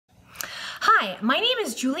Hi, my name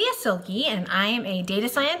is Julia Silke, and I am a data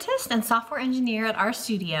scientist and software engineer at our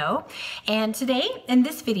studio. And today, in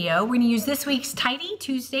this video, we're going to use this week's Tidy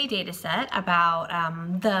Tuesday dataset about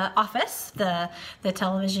The Office, the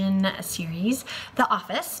television series, The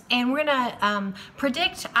Office. And we're going to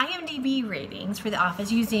predict IMDb ratings for The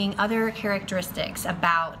Office using other characteristics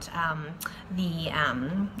about the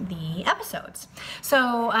episodes.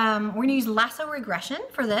 So we're going to use Lasso regression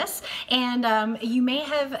for this, and you may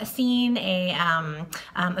have seen a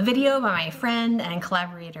video by my friend and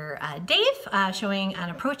collaborator Dave showing an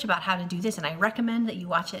approach about how to do this, and I recommend that you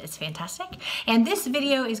watch it. It's fantastic. And this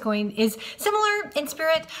video is similar in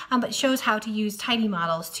spirit, but shows how to use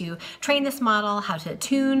tidymodels to train this model, how to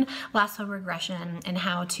tune Lasso regression, and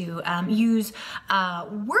how to use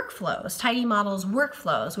workflows, tidymodels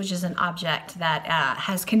workflows, which is an object that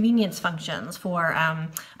has convenience functions for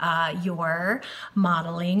your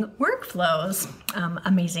modeling workflows,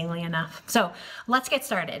 amazingly enough. So let's get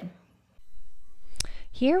started.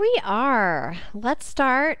 Here we are. Let's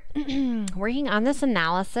start working on this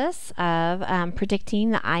analysis of predicting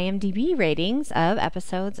the IMDb ratings of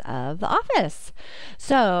episodes of The Office.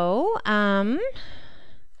 So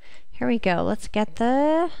here we go. Let's get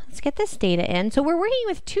this data in. So we're working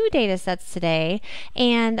with two data sets today,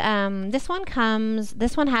 and this one has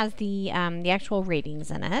the actual ratings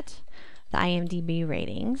in it. The IMDb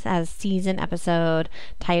ratings as season, episode,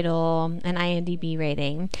 title, and IMDb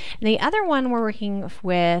rating. And the other one we're working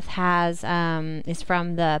with is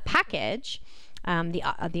from the package,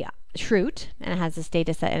 the Shroot, and it has this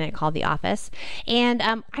data set in it called The Office. And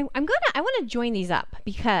I want to join these up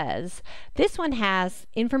because this one has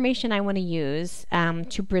information I want to use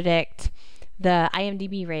to predict the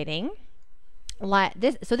IMDb rating.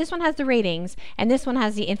 So this one has the ratings, and this one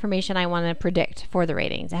has the information I want to predict for the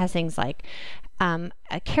ratings. It has things like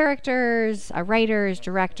characters, writers,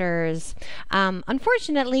 directors.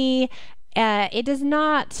 Unfortunately, it does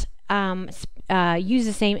not use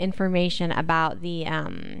the same information about the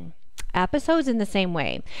episodes in the same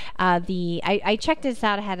way. I checked this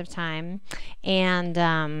out ahead of time,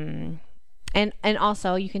 and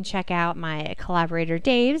also you can check out my collaborator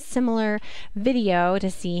Dave's similar video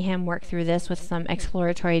to see him work through this with some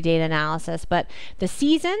exploratory data analysis. But the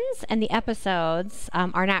seasons and the episodes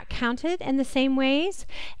are not counted in the same ways,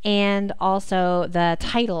 and also the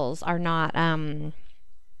titles are not all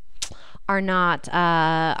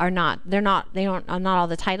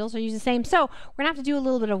the titles are used the same. So we're gonna have to do a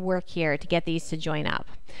little bit of work here to get these to join up.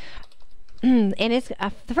 And it's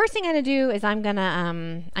the first thing I'm going to do is I'm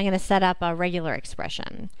gonna set up a regular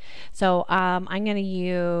expression. So I'm going to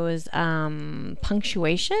use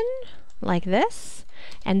punctuation like this,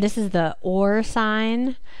 and this is the or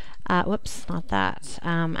sign. Whoops, not that.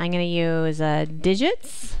 I'm going to use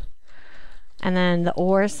digits, and then the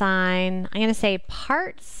or sign. I'm going to say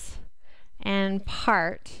parts and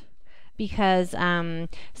part, because some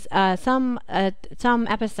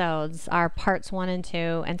episodes are parts 1 and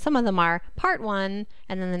 2, and some of them are part 1,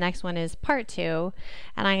 and then the next one is part 2.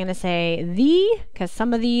 And I'm going to say because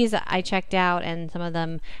some of these I checked out, and some of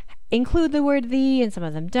them include the word the, and some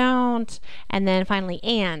of them don't. And then finally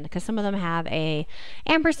and, because some of them have a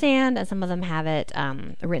ampersand, and some of them have it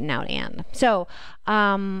written out and. So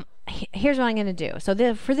here's what I'm going to do. So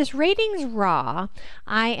for this ratings raw,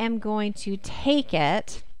 I am going to take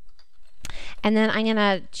it, and then I'm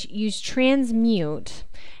gonna use transmute,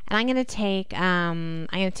 and I'm gonna take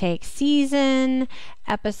season,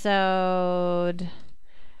 episode.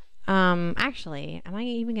 Actually, am I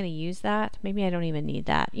even gonna use that? Maybe I don't even need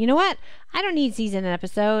that. You know what? I don't need season and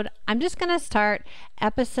episode. I'm just gonna start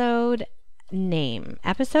episode name,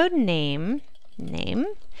 and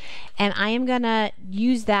I am gonna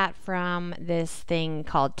use that from this thing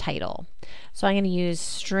called title. So I'm gonna use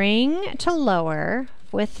string to lower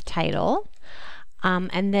with title,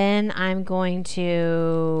 and then I'm going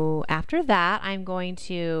to, after that, I'm going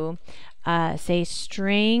to say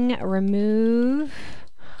string remove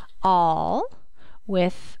all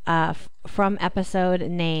with from episode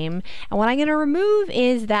name, and what I'm going to remove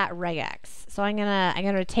is that regex. So I'm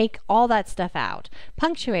gonna take all that stuff out: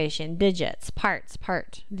 punctuation, digits, parts,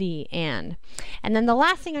 part, the, and then the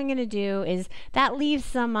last thing I'm going to do is that leaves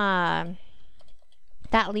some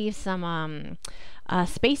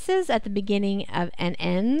spaces at the beginning of and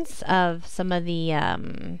ends of some of the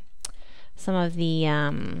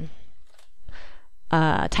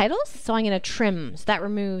titles. So I'm going to trim. So that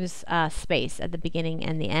removes space at the beginning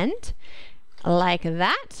and the end, like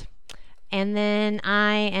that. And then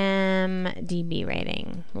I am DB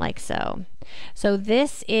rating, like so. So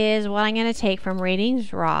this is what I'm going to take from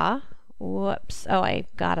ratings raw. Whoops. Oh, I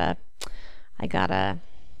gotta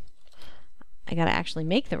I gotta actually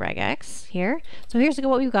make the regex here. So here's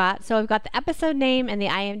what we've got. So I've got the episode name and the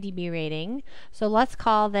IMDb rating. So let's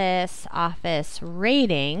call this Office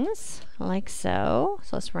Ratings, like so.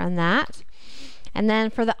 So let's run that. And then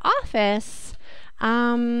for the Office,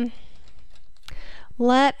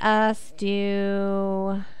 let us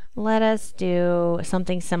do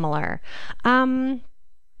something similar. I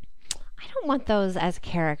don't want those as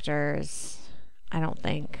characters. I don't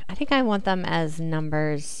think. I think I want them as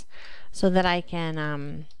numbers so that I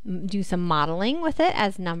can do some modeling with it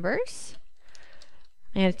as numbers.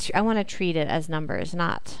 I want to treat it as numbers,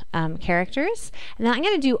 not characters. And then I'm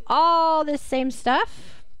going to do all this same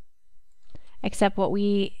stuff, except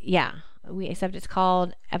except it's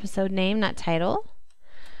called episode name, not title.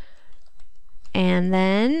 And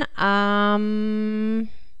then,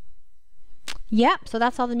 yep, so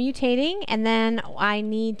that's all the mutating. And then I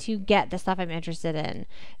need to get the stuff I'm interested in.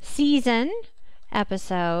 Season,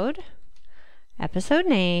 episode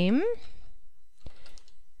name,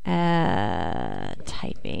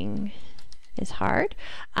 typing is hard.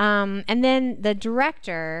 And then the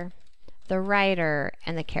director, the writer,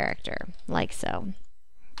 and the character, like so.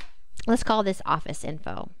 Let's call this Office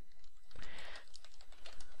Info.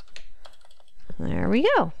 There we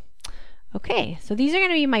go. Okay, so these are going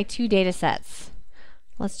to be my 2 data sets.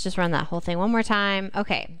 Let's just run that whole thing one more time.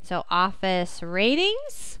 Okay, so Office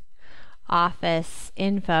Ratings, Office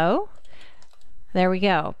Info. There we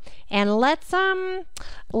go. And let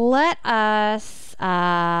us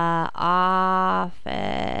Office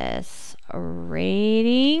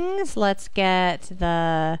Ratings. Let's get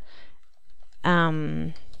the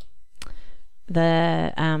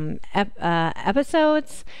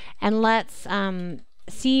episodes, and let's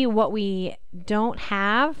see what we don't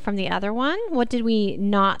have from the other one. What are we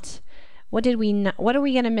going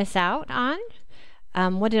to miss out on?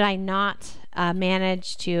 What did I not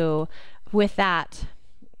manage to with that?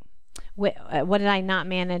 What did I not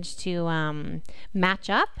manage to match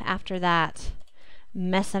up after that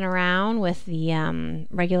messing around with the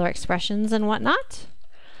regular expressions and whatnot?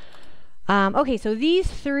 Okay, so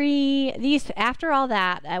after all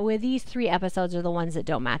that, with these 3 episodes are the ones that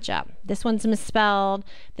don't match up. This one's misspelled.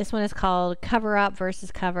 This one is called Cover Up versus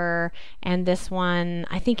Cover. And this one,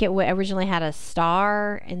 I think it originally had a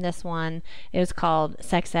star. In this one, it was called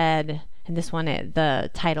Sex Ed. And this one, the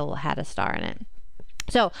title had a star in it.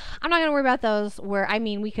 So I'm not going to worry about those.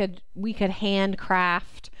 We could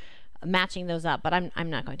handcraft matching those up, but I'm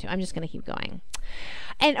not going to. I'm just going to keep going.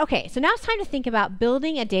 And okay, so now it's time to think about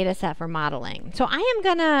building a data set for modeling. So I am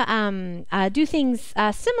gonna do things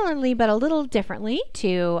similarly, but a little differently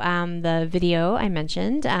to the video I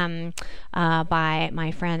mentioned by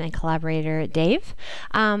my friend and collaborator Dave.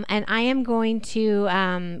 And I am going to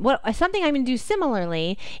something I'm going to do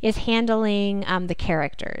similarly is handling the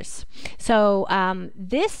characters. So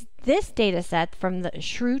this data set from the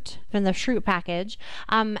Shroot package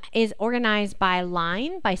is organized by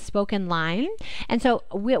line, by spoken line. And so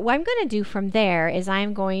what I'm going to do from there is I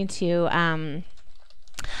am going to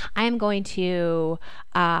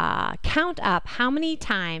count up how many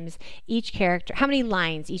lines each character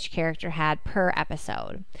had per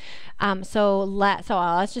episode. So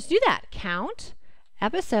let's just do that. Count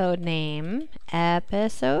episode name,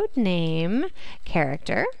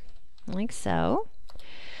 character, like so.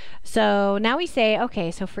 So now we say,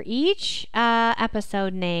 okay, so for each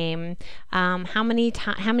episode name, how many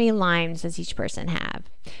lines does each person have?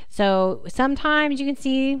 So sometimes you can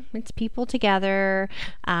see it's people together,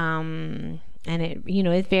 and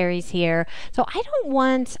it varies here. So I don't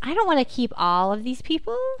want to keep all of these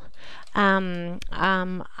people. So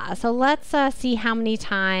let's see how many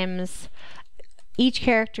times each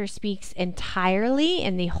character speaks entirely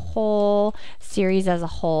in the whole series as a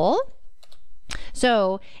whole.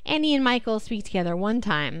 So Andy and Michael speak together 1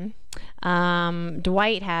 time.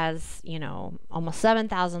 Dwight has, almost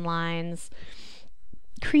 7,000 lines.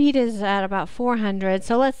 Creed is at about 400.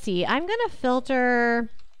 So let's see. I'm going to filter.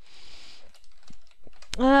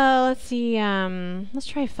 Let's see. Let's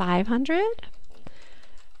try 500.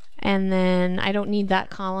 And then I don't need that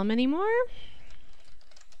column anymore.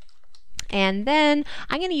 And then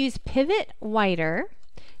I'm going to use pivot wider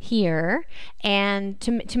here and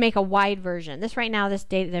to make a wide version. This right now, this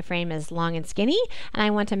data frame is long and skinny, and I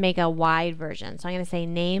want to make a wide version. So I'm going to say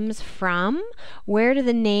names from. Where do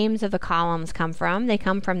the names of the columns come from? They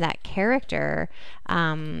come from that character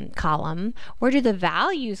column. Where do the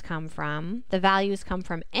values come from? The values come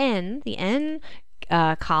from N. The N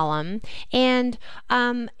column. And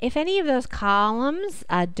if any of those columns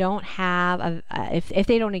don't have, if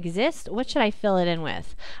they don't exist, what should I fill it in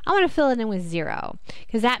with? I want to fill it in with 0,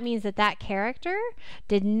 because that means that that character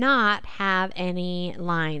did not have any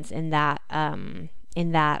lines in that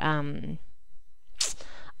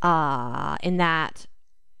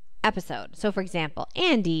episode. So for example,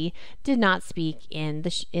 Andy did not speak in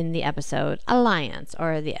the episode Alliance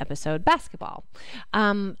or the episode Basketball.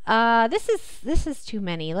 This is too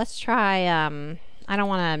many. Let's try I don't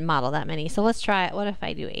want to model that many. So let's try, what if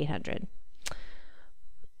I do 800?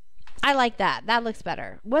 I like that. That looks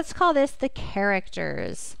better. Let's call this the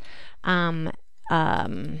characters data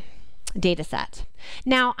set.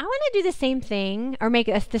 Now I want to do the same thing, or make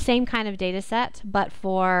the same kind of data set, but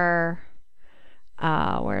for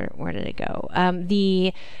where did it go?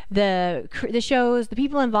 The shows, the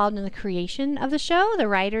people involved in the creation of the show, the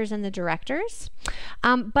writers and the directors.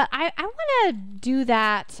 But I want to do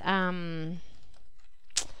that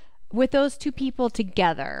with those two people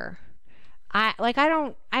together. I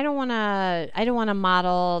don't want to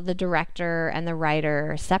model the director and the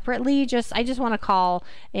writer separately. I just want to call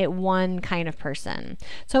it one kind of person.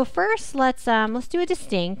 So first, let's do a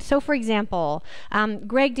distinct. So for example,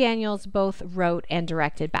 Greg Daniels both wrote and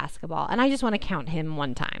directed Basketball, and I just want to count him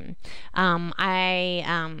one time. Maybe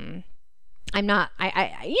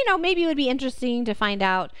it would be interesting to find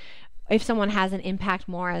out if someone has an impact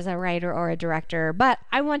more as a writer or a director, but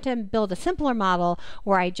I want to build a simpler model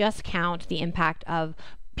where I just count the impact of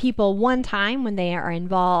people one time when they are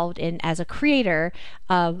involved in as a creator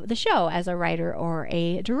of the show, as a writer or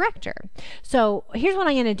a director. So here's what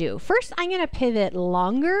I'm going to do. First, I'm going to pivot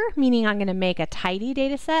longer, meaning I'm going to make a tidy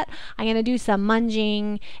data set. I'm going to do some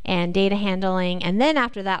munging and data handling, and then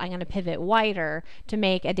after that I'm going to pivot wider to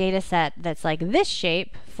make a data set that's like this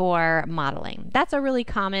shape for modeling. That's a really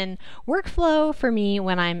common workflow for me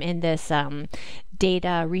when I'm in this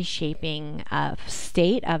data reshaping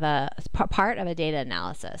state of a part of a data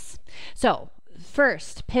analysis. So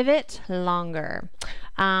first, pivot longer.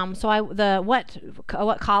 What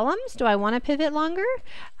columns do I want to pivot longer?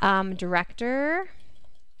 Director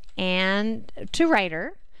and to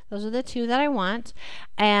writer. Those are the two that I want.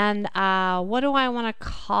 And what do I want to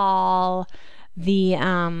call the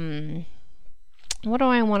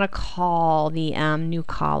new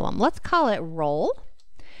column? Let's call it role.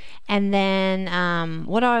 And then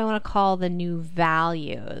what do I want to call the new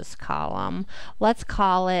values column? Let's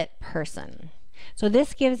call it person. So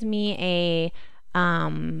this gives me a,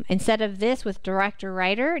 instead of this with director,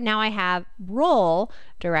 writer, now I have role,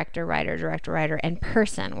 director, writer, and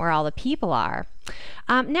person, where all the people are.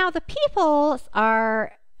 Now the people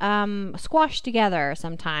are squashed together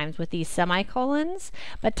sometimes with these semicolons,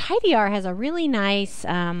 but tidyr has a really nice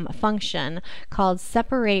function called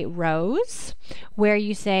separate rows, where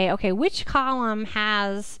you say, okay, which column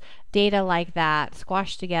has data like that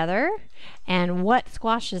squashed together and what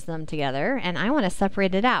squashes them together, and I want to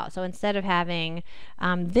separate it out. So instead of having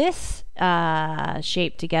this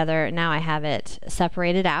shape together, now I have it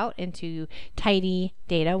separated out into tidy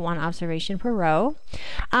data, one observation per row.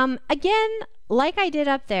 Again, like I did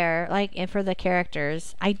up there, like for the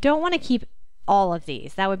characters, I don't want to keep all of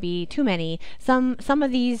these. That would be too many. Some of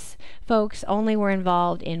these folks only were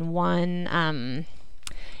involved in one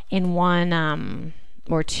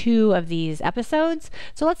or two of these episodes.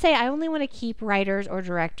 So let's say I only want to keep writers or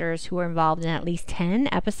directors who are involved in at least 10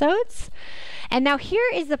 episodes. And now here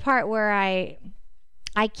is the part where I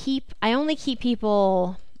only keep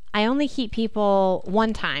people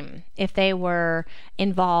one time if they were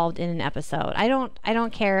involved in an episode. I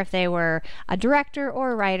don't care if they were a director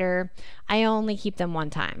or a writer. I only keep them one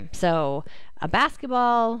time. So a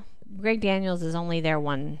Basketball, Greg Daniels is only there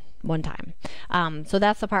one time. So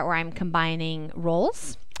that's the part where I'm combining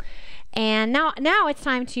roles. And now it's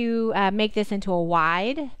time to make this into a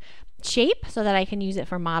wide shape so that I can use it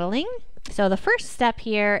for modeling. So the first step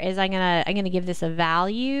here is I'm gonna give this a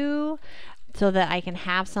value so that I can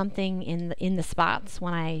have something in the spots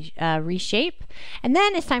when I reshape. And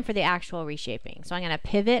then it's time for the actual reshaping. So I'm going to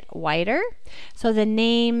pivot wider. So the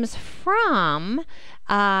names from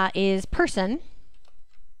is person.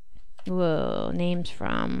 Whoa, names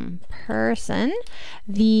from person.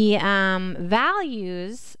 The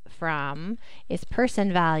values from is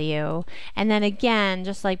person value. And then again,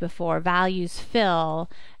 just like before, values fill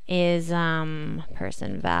is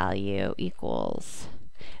person value equals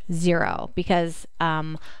 0, because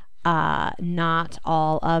not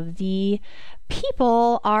all of the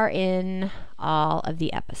people are in all of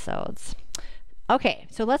the episodes. Okay,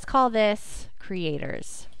 so let's call this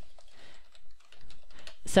creators.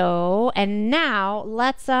 And now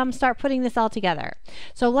let's start putting this all together.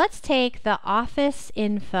 So let's take the office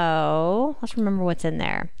info. Let's remember what's in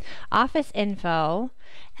there. Office info,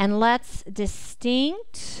 and let's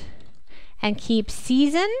distinct and keep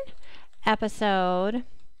season, episode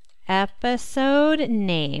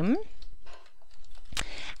name.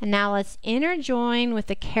 And now let's interjoin with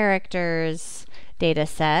the characters data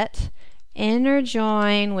set,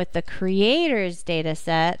 interjoin with the creators data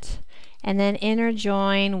set, and then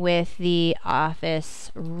interjoin with the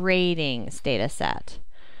office ratings data set.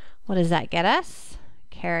 What does that get us?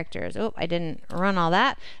 Characters. Oh, I didn't run all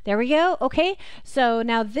that. There we go. Okay, so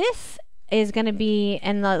now this is going to be,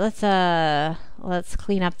 and let's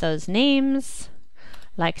clean up those names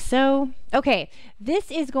like so. Okay,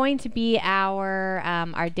 this is going to be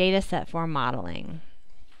our data set for modeling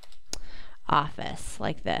office,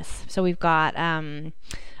 like this. So we've got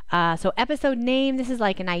so episode name, this is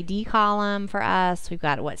like an ID column for us. We've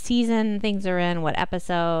got what season things are in, what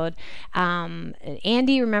episode.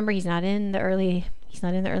 Andy, remember, he's not in the early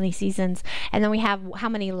seasons. And then we have how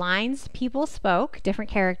many lines people spoke,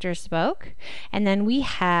 different characters spoke. And then we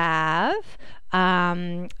have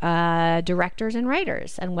directors and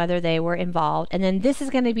writers and whether they were involved. And then this is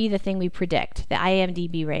going to be the thing we predict, the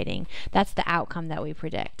IMDb rating. That's the outcome that we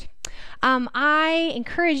predict. I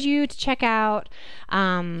encourage you to check out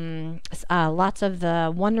lots of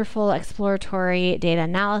the wonderful exploratory data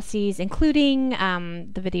analyses, including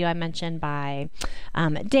the video I mentioned by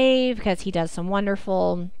Dave, because he does some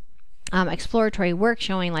wonderful exploratory work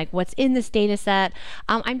showing like what's in this data set.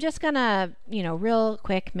 I'm just gonna, real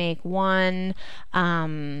quick make one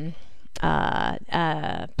plot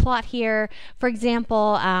here. For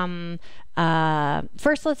example,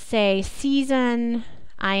 first let's say season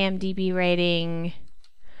IMDb rating,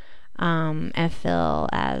 and fill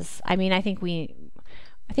as, I think we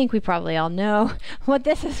probably all know what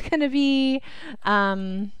this is going to be.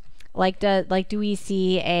 Do we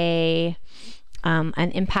see an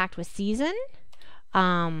impact with season?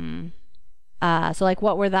 So like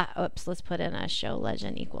what were the, let's put in a show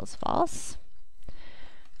legend equals false.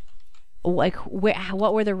 Like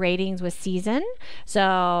what were the ratings with season?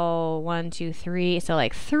 So 1, 2, 3. So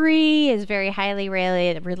like 3 is very highly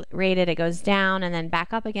rated. It goes down and then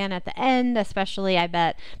back up again at the end, especially, I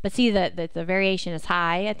bet. But see the variation is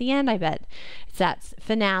high at the end. I bet it's that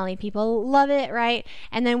finale. People love it, right?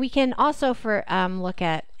 And then we can also look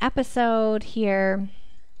at episode here.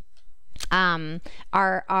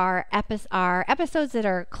 Our episodes that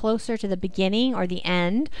are closer to the beginning or the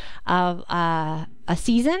end of a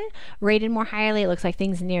season rated more highly. It looks like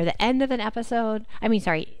things near the end of an episode,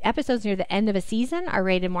 episodes near the end of a season are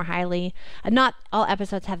rated more highly. Not all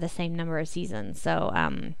episodes have the same number of seasons, so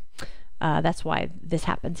that's why this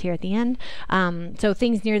happens here at the end. So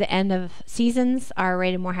things near the end of seasons are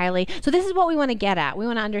rated more highly. So this is what we want to get at. We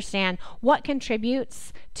want to understand what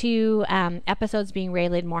contributes to episodes being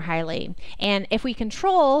rated more highly. And if we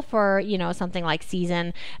control for, something like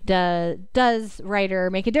season, does writer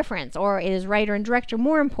make a difference? Or is writer and director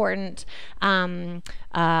more important?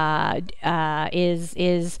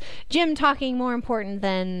 Is Jim talking more important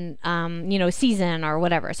than, season or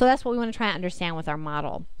whatever? So that's what we want to try to understand with our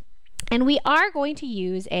model. And we are going to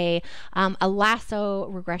use a Lasso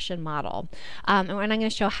regression model. And I'm going to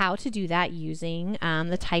show how to do that using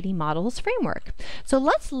the tidymodels framework. So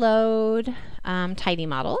let's load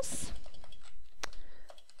tidymodels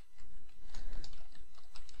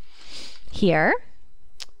here.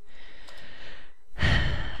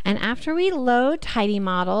 And after we load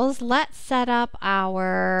tidymodels, let's set up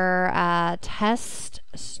our test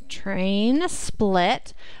train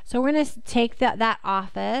split. So we're going to take that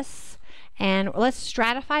office and let's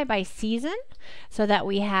stratify by season so that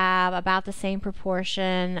we have about the same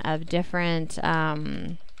proportion of different,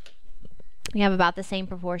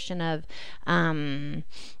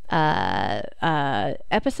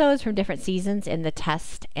 episodes from different seasons in the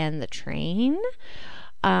test and the train.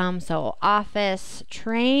 So office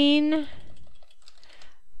train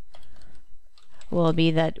will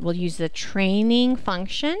be we'll use the training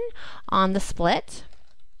function on the split.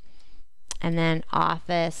 And then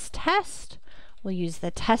office test, we'll use the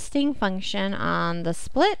testing function on the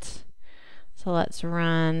split. So let's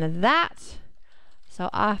run that. So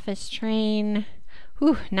office train,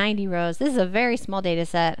 90 rows. This is a very small data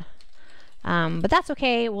set. But that's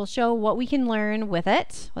okay. We'll show what we can learn with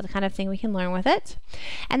it, what kind of thing we can learn with it.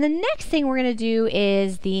 And the next thing we're going to do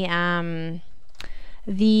is the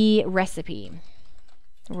recipe.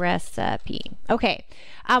 Okay,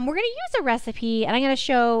 we're going to use a recipe, and I'm going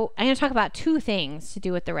to talk about two things to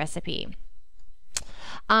do with the recipe.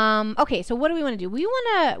 Okay, so what do we want to do? We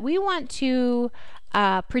want to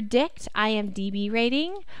predict IMDb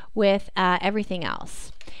rating with everything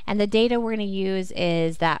else. And the data we're going to use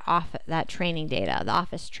is that training data, the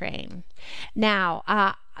office train. Now,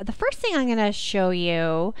 the first thing I'm going to show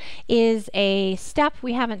you is a step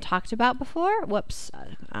we haven't talked about before. Whoops.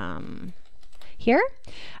 Here.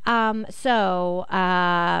 Remember,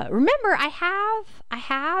 I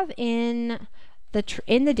have in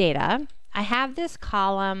the data, I have this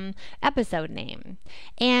column episode name,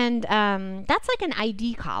 and that's like an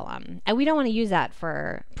ID column, and we don't want to use that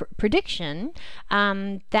for prediction.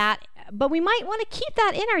 But we might want to keep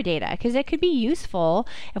that in our data because it could be useful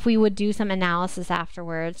if we would do some analysis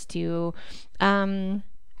afterwards to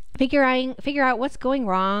figure out what's going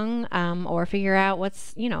wrong, or figure out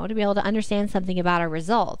what's, to be able to understand something about our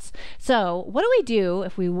results. So what do we do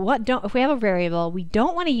if we have a variable we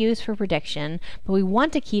don't want to use for prediction, but we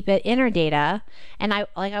want to keep it in our data? And I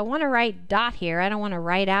want to write dot here. I don't want to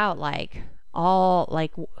write out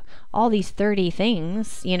all these 30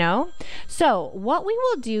 things, So what we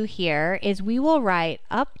will do here is we will write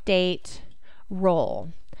update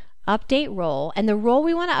role, and the role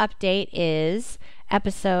we want to update is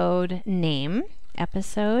episode name.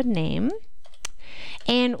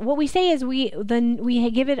 And what we say is we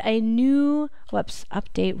give it a new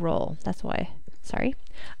update role. That's why, sorry,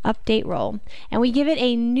 update role, and we give it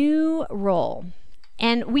a new role.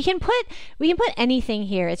 And we can put anything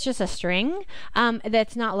here. It's just a string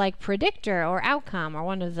that's not like predictor or outcome or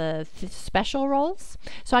one of the special roles.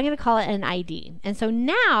 So I'm going to call it an ID. And so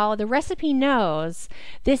now the recipe knows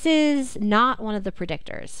this is not one of the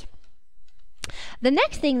predictors. The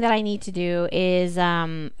next thing that I need to do is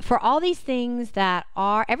for all these things that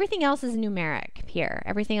are, everything else is numeric here.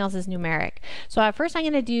 Everything else is numeric. So first I'm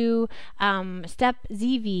going to do step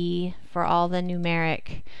ZV for all the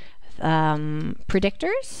numeric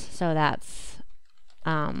predictors. So that's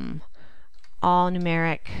all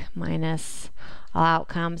numeric minus all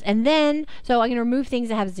outcomes. And then, so I'm going to remove things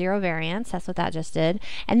that have 0 variance. That's what that just did.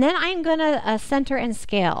 And then I'm going to center and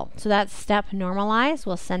scale. So that's step normalize.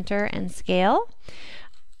 We'll center and scale.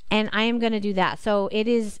 And I am going to do that. So it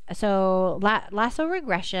is, Lasso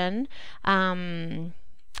regression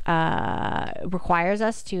requires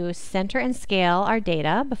us to center and scale our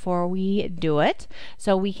data before we do it.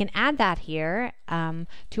 So we can add that here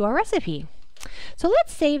to our recipe. So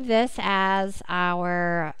let's save this as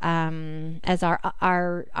our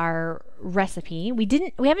recipe. We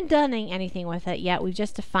haven't done anything with it yet. We've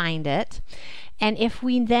just defined it. And if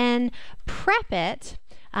we then prep it,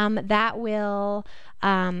 that will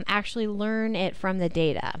actually learn it from the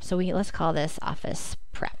data. So let's call this office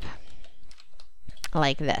prep.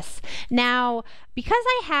 Like this. Now, because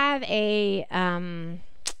I have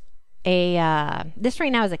this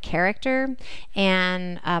right now is a character,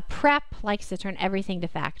 and prep likes to turn everything to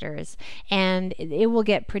factors, and it will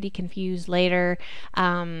get pretty confused later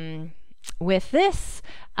with this.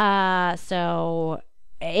 And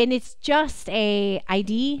it's just a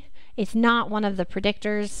ID. It's not one of the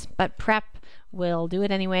predictors, but prep will do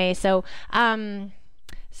it anyway. So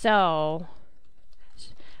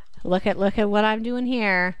look at what I'm doing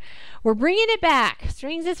here. We're bringing it back.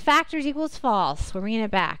 Strings as factors equals false. We're bringing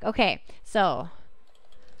it back. Okay, so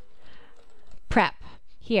prep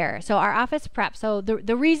here. So our office prep. So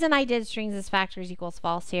the reason I did strings as factors equals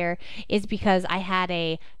false here is because I had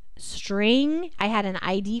a string. I had an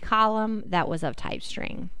ID column that was of type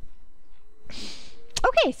string.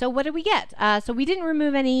 Okay, so what did we get? So we didn't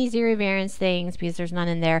remove any 0 variance things because there's none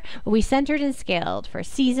in there. But we centered and scaled for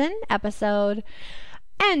season, episode,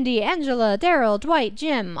 Andy, Angela, Daryl, Dwight,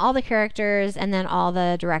 Jim, all the characters, and then all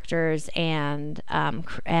the directors and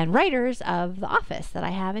writers of The Office that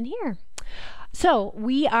I have in here. So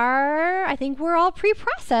I think we're all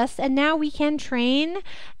pre-processed, and now we can train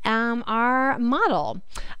our model.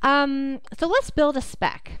 So let's build a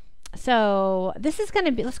spec. So this is going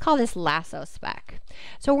to be, let's call this Lasso spec.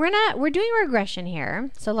 So we're doing regression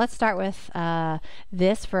here. So let's start with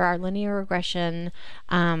this for our linear regression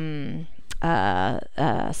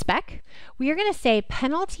spec. We are going to say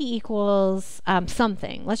penalty equals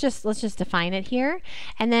something. Let's just define it here,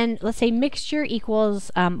 and then let's say mixture equals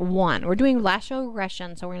 1. We're doing Lasso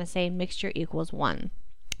regression, so we're going to say mixture equals 1.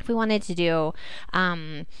 If we wanted to do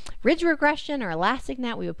ridge regression or elastic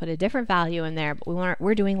net, we would put a different value in there, but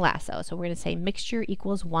we're doing Lasso, so we're going to say mixture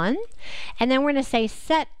equals 1, and then we're going to say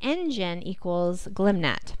set engine equals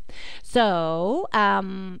glimnet. So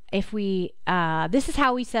if we, this is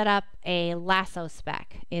how we set up a lasso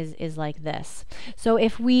spec, is like this. So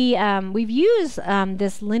if we've used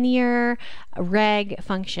this linear reg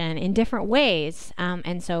function in different ways,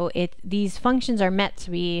 and so these functions are meant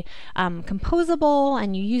to be composable,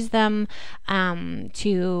 and you use them in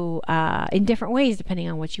different ways depending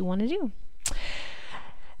on what you want to do.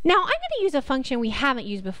 Now I'm going to use a function we haven't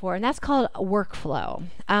used before, and that's called a workflow.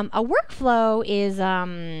 A workflow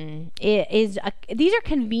these are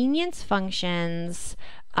convenience functions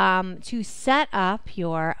to set up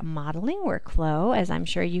your modeling workflow, as I'm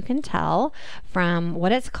sure you can tell from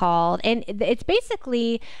what it's called. And it's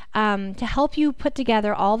basically to help you put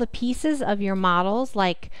together all the pieces of your models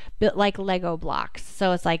like Lego blocks.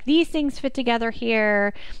 So it's like these things fit together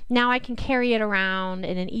here. Now I can carry it around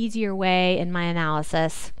in an easier way in my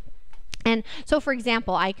analysis. And so, for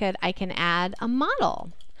example, I can add a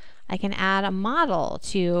model. I can add a model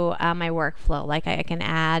to my workflow. Like I can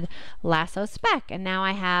add Lasso spec, and now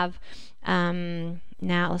I have,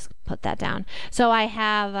 now let's put that down. So I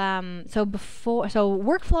have, so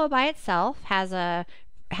workflow by itself has a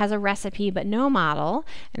recipe but no model,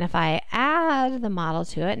 and if I add the model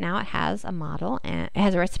to it, now it has a model, and it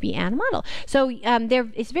has a recipe and a model. So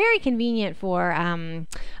it's very convenient for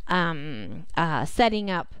setting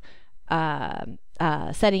up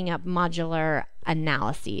modular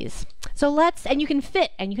analyses. So and you can fit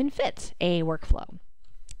a workflow.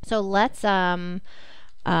 So let's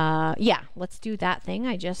let's do that thing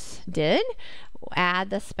I just did. Add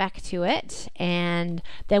the spec to it, and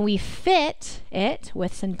then we fit it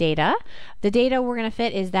with some data. The data we're going to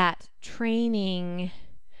fit is that training.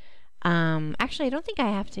 Actually, I don't think I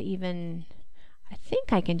have to even. I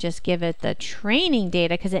think I can just give it the training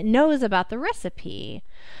data because it knows about the recipe.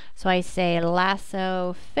 So I say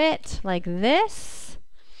lasso fit like this,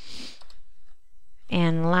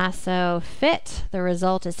 and lasso fit, the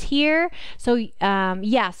result is here. So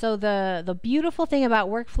so the beautiful thing about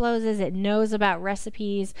workflows is it knows about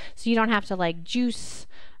recipes, so you don't have to like juice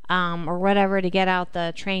or whatever to get out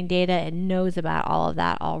the trained data. It knows about all of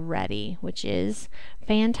that already, which is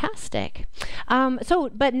fantastic.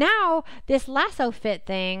 But now this lasso fit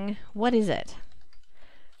thing, what is it?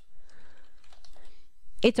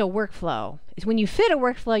 It's a workflow. It's when you fit a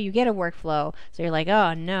workflow, you get a workflow. So you're like,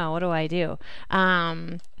 oh no, what do I do?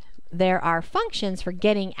 There are functions for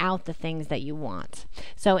getting out the things that you want.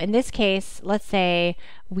 So in this case, let's say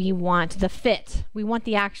we want the fit. We want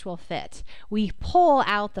the actual fit. We pull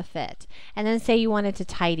out the fit, and then say you wanted to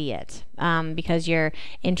tidy it because you're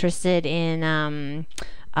interested in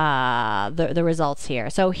the results here.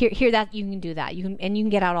 So here that you can do that. You can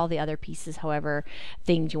get out all the other pieces, however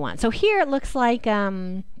things you want. So here it looks like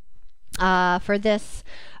for this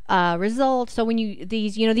result. So when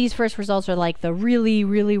these first results are like the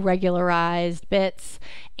really regularized bits,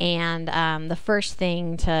 and the first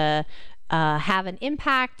thing to have an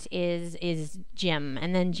impact is Jim,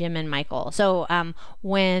 and then Jim and Michael. So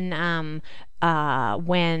when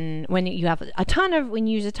you have when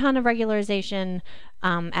you use a ton of regularization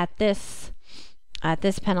at this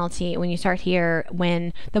penalty, when you start here,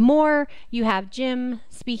 the more you have Jim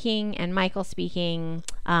speaking and Michael speaking,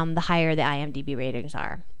 the higher the IMDb ratings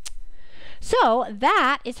are. So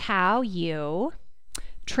that is how you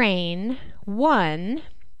train one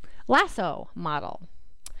lasso model.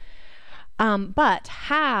 But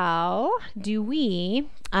how do we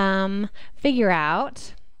figure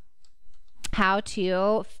out how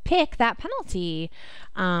to pick that penalty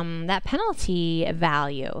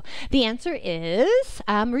value? The answer is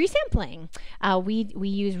resampling. We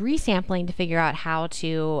use resampling to figure out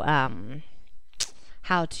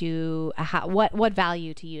what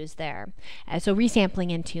value to use there. So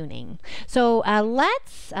resampling and tuning. So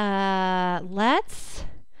let's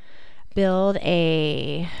build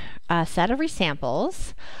a set of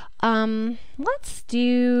resamples. Let's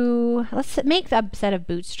make a set of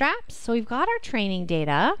bootstraps. So we've got our training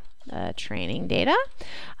data. Let's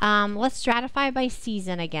stratify by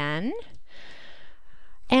season again.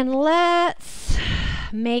 And let's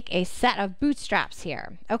make a set of bootstraps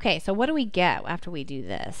here. Okay, so what do we get after we do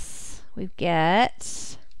this? We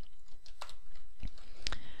get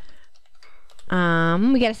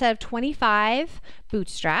a set of 25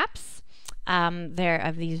 bootstraps. They're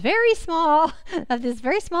of this very small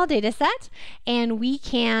data set, and we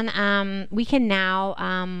can now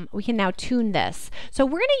tune this. So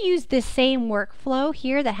we're going to use this same workflow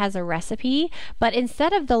here that has a recipe, but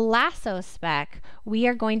instead of the lasso spec, we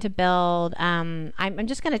are going to build, I'm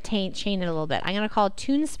just going to chain it a little bit. I'm going to call it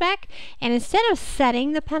tune spec, and instead of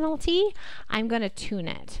setting the penalty, I'm going to tune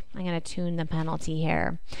it. I'm going to tune the penalty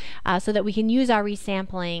here so that we can use our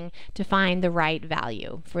resampling to find the right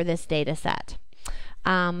value for this data set.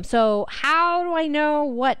 So how do I know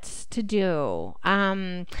what to do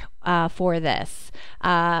for this?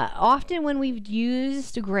 Often when we've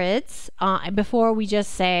used grids before, we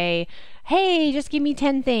just say, hey, just give me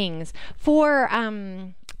 10 things. For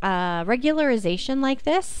regularization like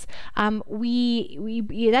this,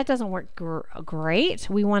 that doesn't work great.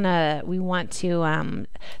 We want to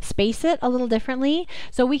space it a little differently.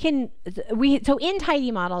 So so in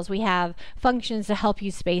tidymodels we have functions to help you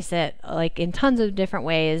space it like in tons of different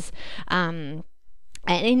ways.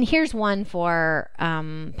 And here's one for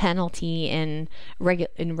penalty in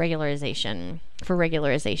regularization, for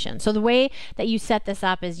regularization. So the way that you set this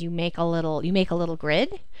up is you make a little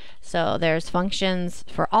grid. So there's functions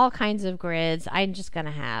for all kinds of grids. I'm just going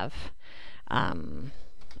to have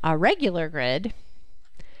a regular grid,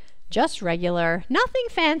 just regular, nothing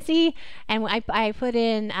fancy. And I put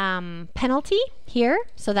in penalty here.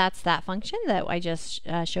 So that's that function that I just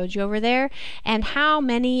showed you over there. And how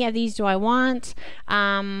many of these do I want?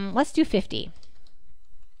 Let's do 50.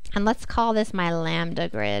 And let's call this my lambda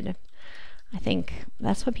grid. I think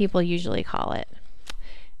that's what people usually call it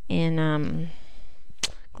in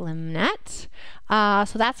GlimNet.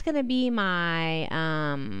 So that's going to be my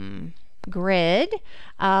grid.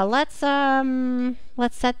 Let's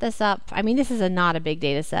set this up. I mean, this is not a big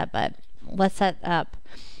data set, but let's set up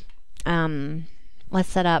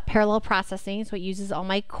parallel processing, so it uses all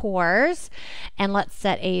my cores. And let's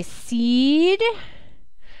set a seed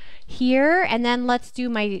here, and then let's do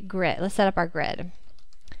my grid. Let's set up our grid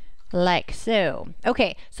like so.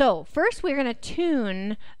 Okay, so first we're going to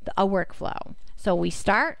tune a workflow. So we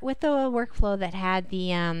start with the workflow that had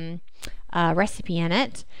the recipe in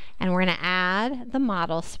it, and we're going to add the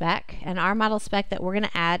model spec, and our model spec that we're going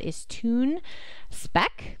to add is tune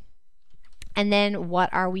spec. And then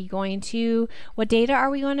what data are we going to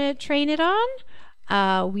train it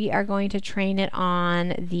on? We are going to train it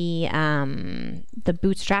on the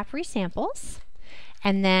bootstrap resamples.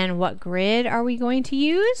 And then what grid are we going to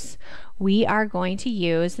use? We are going to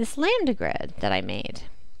use this lambda grid that I made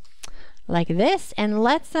like this. And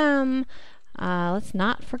let's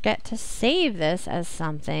not forget to save this as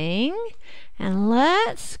something, and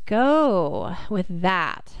let's go with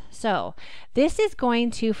that. So this is going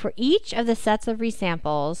to, for each of the sets of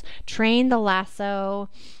resamples, train the Lasso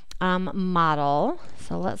model.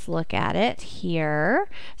 So let's look at it here.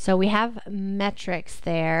 So we have metrics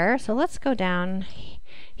there. So let's go down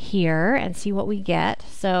here and see what we get.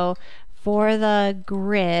 So for the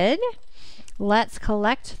grid, let's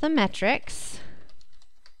collect the metrics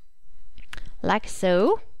like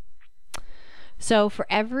so. So for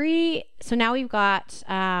so now we've got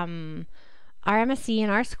our MSE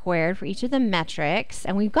and R squared for each of the metrics,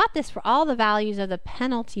 and we've got this for all the values of the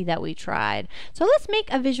penalty that we tried. So let's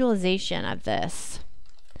make a visualization of this.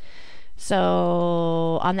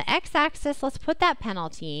 So on the x-axis, let's put that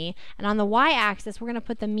penalty, and on the y-axis, we're going to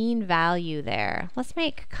put the mean value there. Let's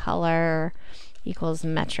make color equals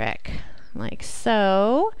metric, like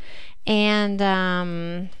so. And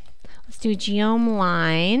let's do geom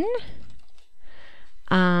line.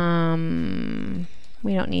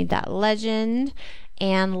 We don't need that legend.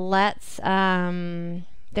 And let's,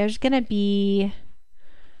 there's going to be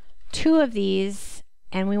 2 of these,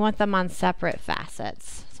 and we want them on separate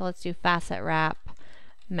facets. So let's do facet wrap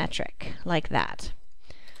metric like that.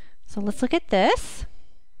 So let's look at this.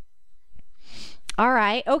 All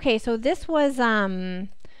right. Okay. So this was on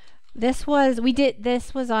a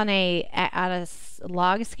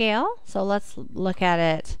log scale. So let's look at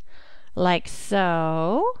it like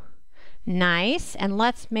so. Nice. And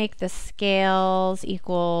let's make the scales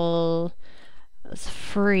equal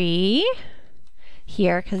free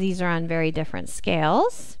here, because these are on very different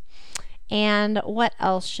scales. And what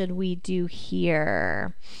else should we do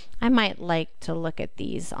here? I might like to look at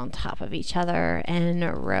these on top of each other, and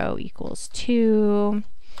row equals 2,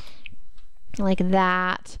 like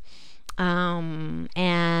that.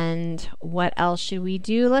 And what else should we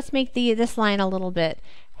do? Let's make this line a little bit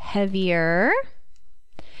heavier.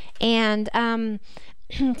 And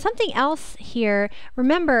something else here.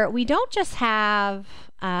 Remember, we don't just have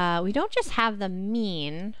the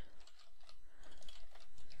mean.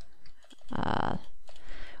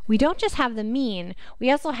 We don't just have the mean.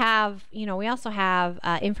 We also have,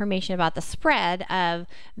 information about the spread of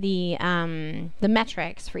the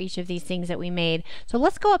metrics for each of these things that we made. So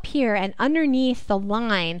let's go up here, and underneath the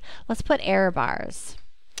line, let's put error bars.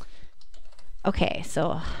 Okay,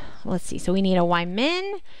 so let's see. So we need a y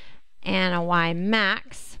min and a y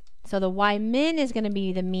max. So the y min is going to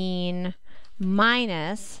be the mean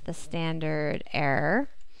minus the standard error.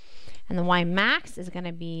 And the y max is going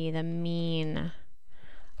to be the mean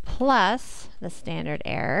plus the standard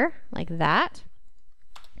error, like that.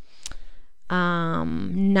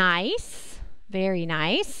 Nice. Very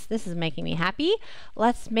nice. This is making me happy.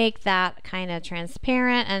 Let's make that kind of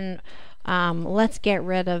transparent, and let's get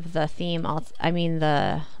rid of the theme,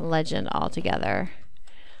 the legend altogether.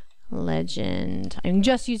 Legend. I'm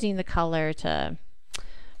just using the color to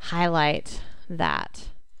highlight that,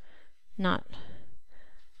 not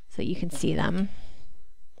so you can see them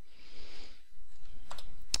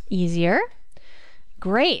easier.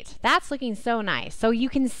 Great, that's looking so nice. So you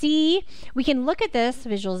can see, we can look at this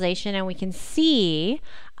visualization and we can see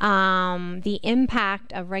the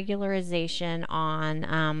impact of regularization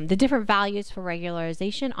on the different values for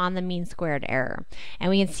regularization on the mean squared error. And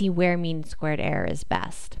we can see where mean squared error is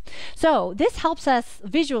best. So this helps us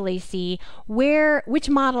visually see which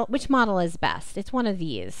model is best. It's one of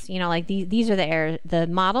these, you know, like these are the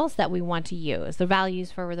models that we want to use, the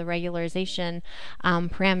values for the regularization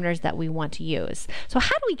parameters that we want to use. So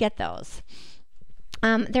how do we get those?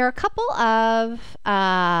 There are a couple of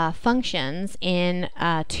functions in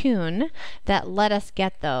Tune that let us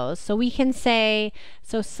get those. So we can say,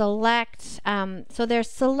 so select, so there's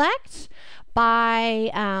select by,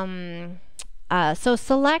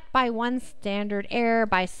 select by one standard error,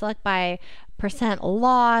 by select by percent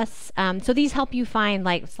loss. So these help you find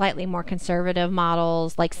like slightly more conservative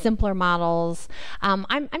models, like simpler models.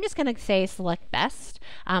 I'm just going to say select best.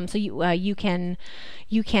 So you can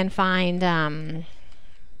find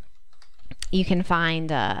you can find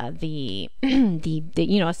the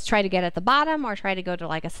you know, try to get at the bottom or try to go to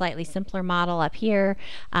like a slightly simpler model up here,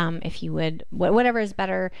 if you would, whatever is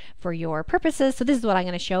better for your purposes. So this is what I'm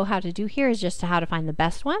going to show how to do here, is just how to find the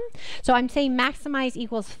best one. So I'm saying maximize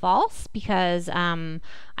equals false because I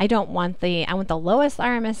don't want I want the lowest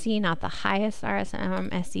RMSE, not the highest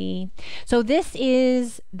RMSE. So this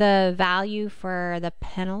is the value for the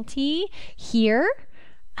penalty here.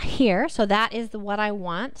 So that is what I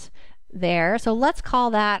want there. So let's call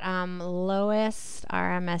that lowest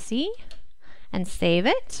RMSE and save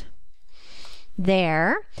it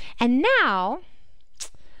there. And now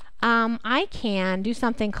I can do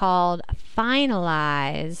something called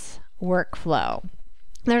finalize workflow.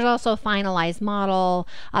 There's also finalize model,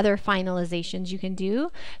 other finalizations you can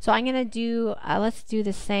do. So I'm going to do, let's do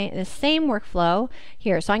the same workflow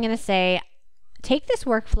here. So I'm going to say, take this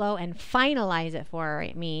workflow and finalize it for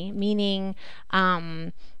me, meaning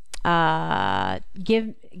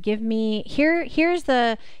give me here's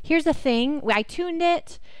the thing, I tuned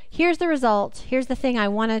it, here's the result, here's the thing I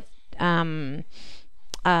want to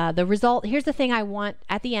the result, here's the thing I want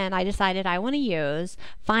at the end, I decided I want to use,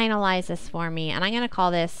 finalize this for me. And I'm going to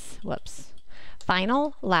call this, whoops,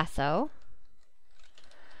 final lasso,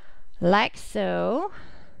 like so.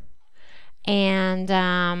 And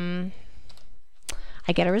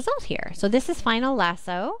I get a result here. So this is final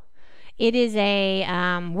lasso. It is a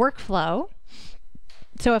workflow.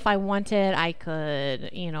 So if I wanted, I could,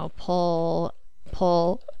 you know, pull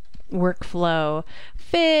workflow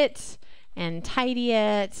fit and tidy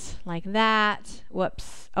it like that.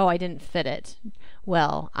 Whoops. Oh, I didn't fit it.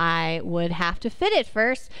 Well, I would have to fit it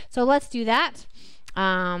first. So let's do that.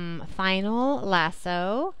 Final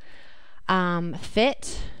lasso,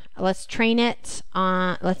 fit. Let's train it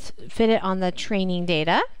on, let's fit it on the training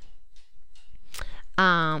data.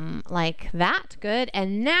 Like that. Good.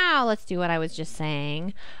 And now let's do what I was just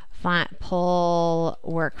saying. Pull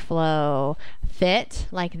workflow fit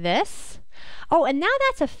like this. Oh, and now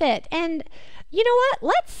that's a fit. And you know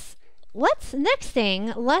what? Let's next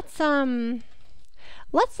thing, let's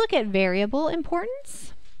look at variable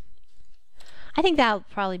importance. I think that'll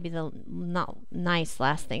probably be the nice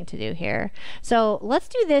last thing to do here. So let's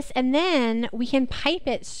do this, and then we can pipe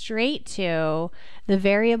it straight to the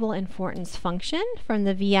variable importance function from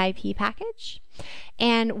the VIP package.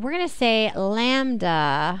 And we're going to say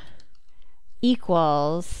lambda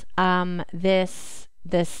equals this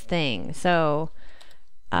thing. So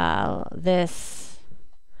this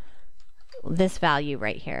value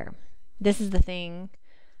right here. This is the thing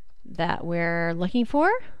that we're looking for,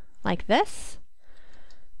 like this.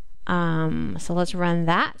 So let's run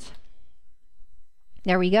that.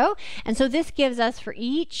 There we go. And so this gives us, for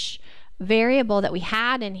each variable that we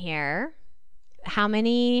had in here, how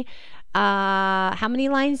many How many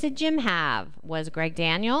lines did Jim have? Was Greg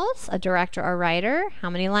Daniels a director or writer? How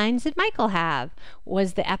many lines did Michael have?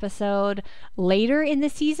 Was the episode later in the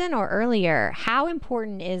season or earlier? How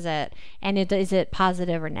important is it? And is it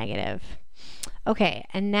positive or negative? Okay,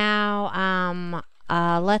 and now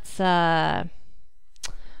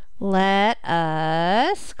let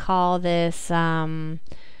us call this, I'm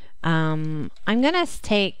going to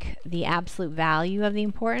take the absolute value of the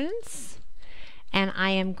importance, and I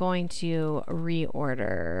am going to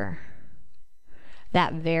reorder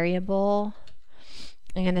that variable.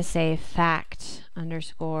 I'm going to say fact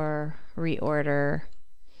underscore reorder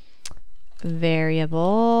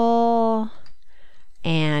variable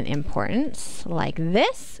and importance like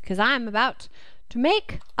this, because I'm about to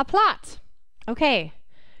make a plot. Okay.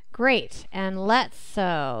 Great, and let's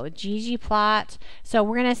ggplot. So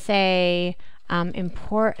we're gonna say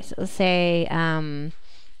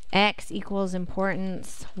x equals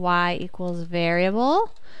importance, y equals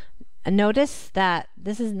variable. Notice that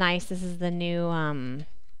this is nice. This is the new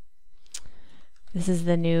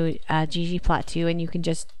ggplot too, and you can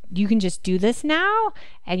just do this now,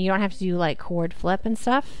 and you don't have to do like chord flip and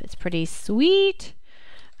stuff. It's pretty sweet.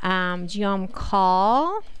 Geom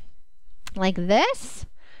call like this.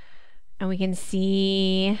 And we can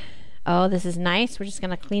see, oh, this is nice. We're just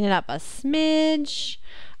gonna clean it up a smidge.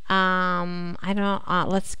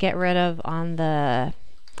 Let's get rid of that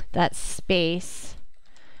space.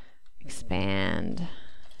 Expand,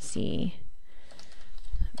 see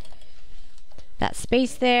that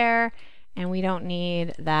space there, and we don't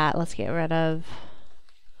need that. Let's get rid of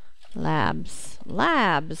labs.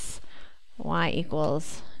 Y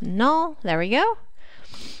equals null. There we go.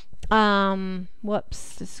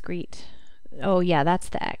 Whoops, discrete. Oh yeah, that's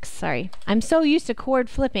the X, sorry. I'm so used to chord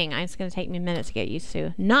flipping. It's gonna take me a minute to get used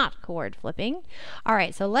to not chord flipping. All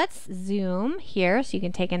right, so let's zoom here so you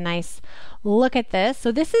can take a nice look at this.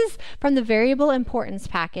 So this is from the variable importance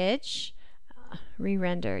package.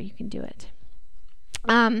 Re-render, you can do it.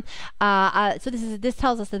 So this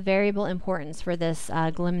tells us the variable importance for this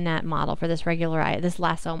GlimNet model, for this this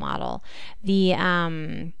Lasso model.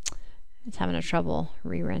 It's having a trouble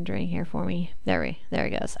re-rendering here for me. There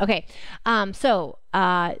it goes. Okay. How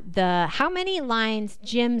many lines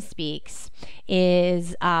Jim speaks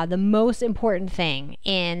is the most important thing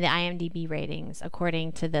in the IMDb ratings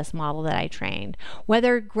according to this model that I trained.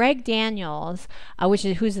 Whether Greg Daniels,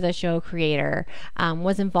 who's the show creator,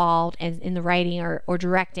 was involved in the writing or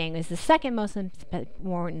directing is the second most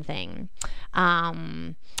important thing.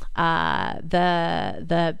 The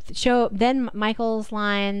show, then Michael's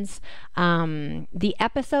lines, the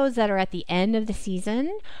episodes that are at the end of the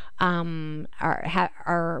season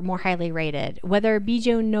are more highly rated. Whether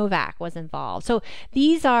Bijo Novak was involved. So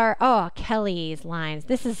these are Kelly's lines.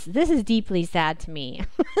 This is deeply sad to me.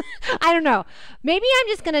 I don't know. Maybe I'm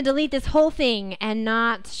just gonna delete this whole thing and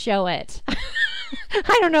not show it.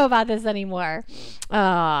 I don't know about this anymore.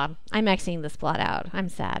 I'm Xing this plot out. I'm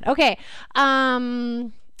sad. Okay.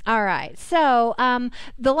 All right. So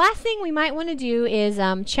the last thing we might want to do is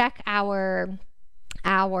check how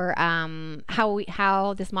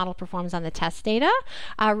this model performs on the test data.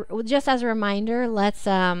 Just as a reminder, let's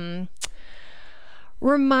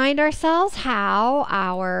remind ourselves how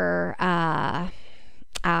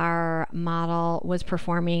our model was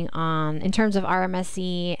performing in terms of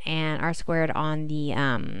RMSE and R squared on the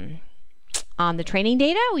training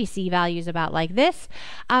data. We see values about like this.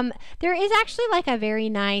 There is actually like a very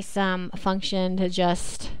nice function to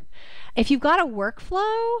just, if you've got a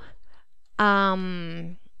workflow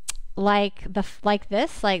like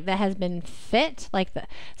this that has been fit,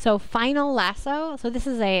 so final lasso. So this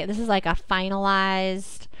is like a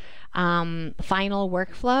finalized final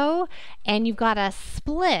workflow, and you've got a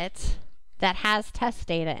split that has test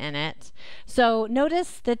data in it. So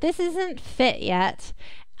notice that this isn't fit yet,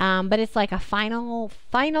 but it's like a final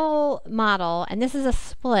model, and this is a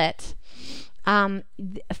split.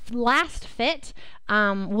 Last fit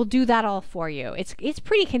will do that all for you. It's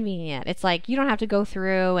pretty convenient. It's like you don't have to go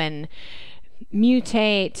through and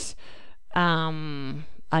mutate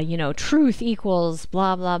truth equals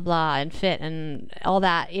blah blah blah and fit and all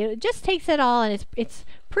that. It just takes it all, and it's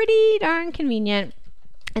pretty darn convenient.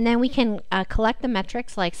 And then we can collect the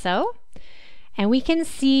metrics like so, and we can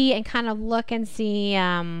see and kind of look and see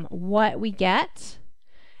what we get.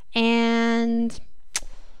 And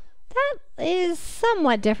that is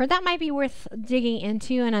somewhat different. That might be worth digging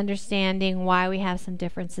into and understanding why we have some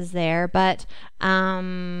differences there, but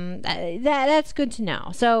that's good to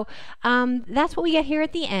know. So that's what we get here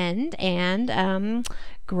at the end, and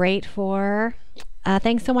great for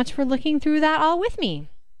thanks so much for looking through that all with me.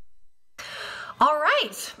 All right.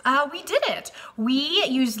 right, we did it. We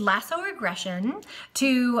used Lasso regression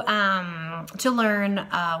to learn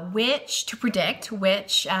to predict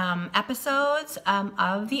which episodes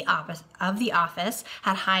of The Office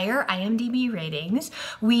had higher IMDb ratings.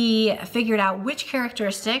 We figured out which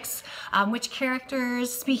characteristics, which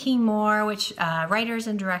characters speaking more, which writers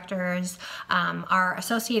and directors are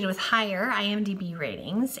associated with higher IMDb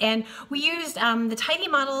ratings. And we used the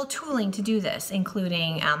tidymodel tooling to do this,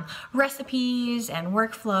 including recipes and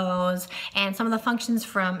workflows and some of the functions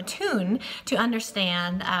from Tune to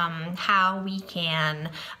understand how we can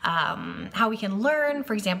learn,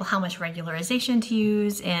 for example, how much regularization to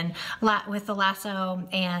use with the Lasso,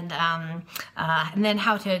 and then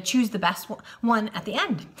how to choose the best one at the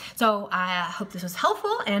end. So I hope this was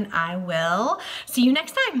helpful, and I will see you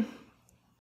next time.